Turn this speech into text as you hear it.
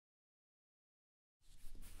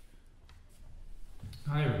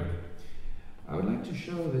Hi everybody. I would like to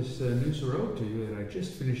show this new Sarod to you that I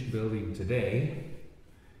just finished building today.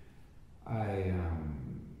 I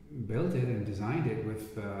built it and designed it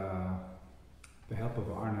with the help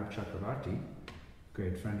of Arnab, a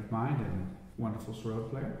great friend of mine and wonderful Sarod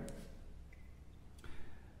player.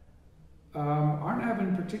 Arnab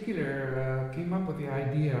in particular came up with the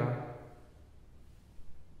idea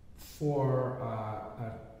for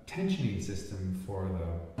a tensioning system for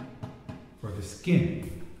the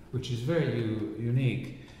skin, which is very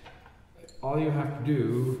unique. All you have to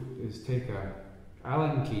do is take a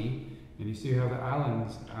Allen key, and you see you have the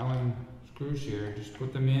Allen screws here. Just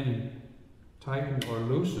put them in and tighten or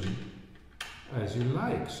loosen as you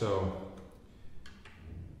like. So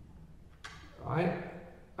I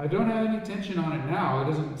don't have any tension on it now. It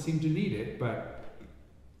doesn't seem to need it, but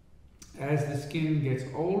as the skin gets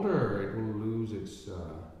older, it will lose its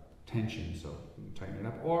tension. So tighten it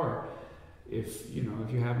up. Or if you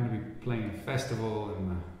happen to be playing a festival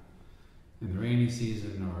in the rainy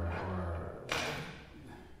season or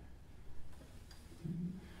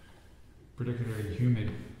particularly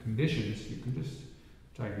humid conditions, you can just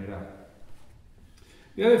tighten it up.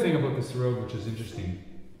 The other thing about the Sarod, which is interesting,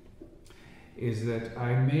 is that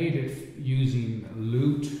I made it using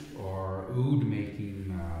lute or oud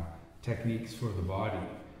making techniques for the body,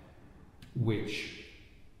 which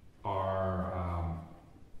are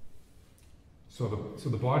so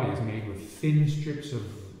the body is made with thin strips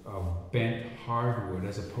of bent hardwood,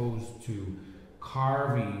 as opposed to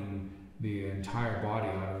carving the entire body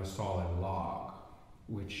out of a solid log,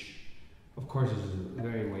 which of course is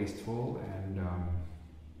very wasteful and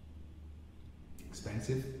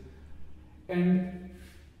expensive. And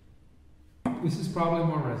this is probably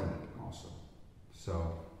more resonant also.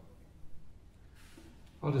 So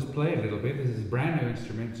I'll just play a little bit. This is a brand new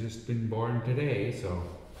instrument, just been born today, so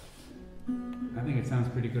I think it sounds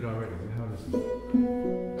pretty good already. How does it?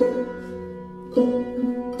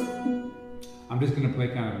 I'm just going to play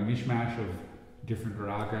kind of a mishmash of different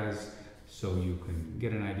ragas so you can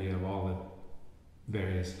get an idea of all the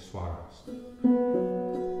various swaras.